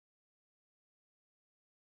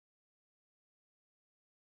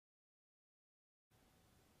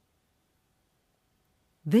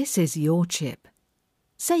This is your chip.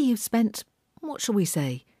 Say you've spent, what shall we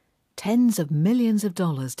say, tens of millions of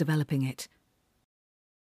dollars developing it.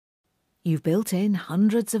 You've built in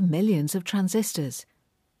hundreds of millions of transistors.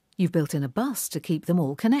 You've built in a bus to keep them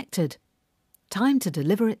all connected. Time to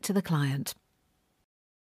deliver it to the client.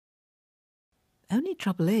 Only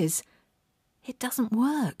trouble is, it doesn't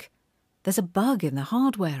work. There's a bug in the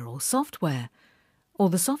hardware or software, or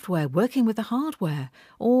the software working with the hardware,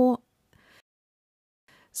 or...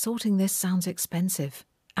 Sorting this sounds expensive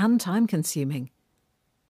and time-consuming.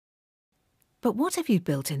 But what if you'd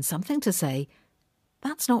built in something to say,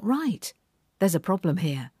 that's not right, there's a problem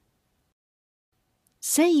here?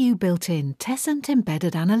 Say you built in Tessent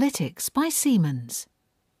Embedded Analytics by Siemens.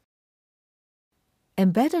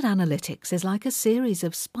 Embedded analytics is like a series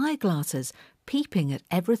of spyglasses peeping at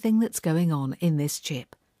everything that's going on in this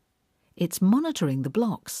chip. It's monitoring the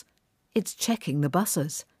blocks, it's checking the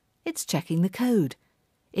buses, it's checking the code,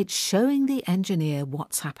 it's showing the engineer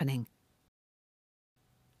what's happening.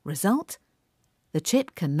 Result? The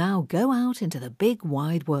chip can now go out into the big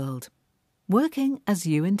wide world, working as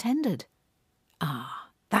you intended.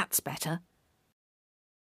 Ah, that's better.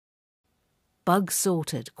 Bugs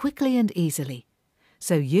sorted quickly and easily,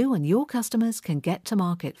 so you and your customers can get to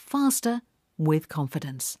market faster with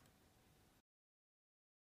confidence.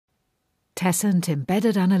 Tessent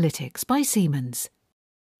Embedded Analytics by Siemens.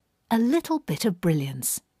 A little bit of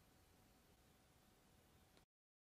brilliance.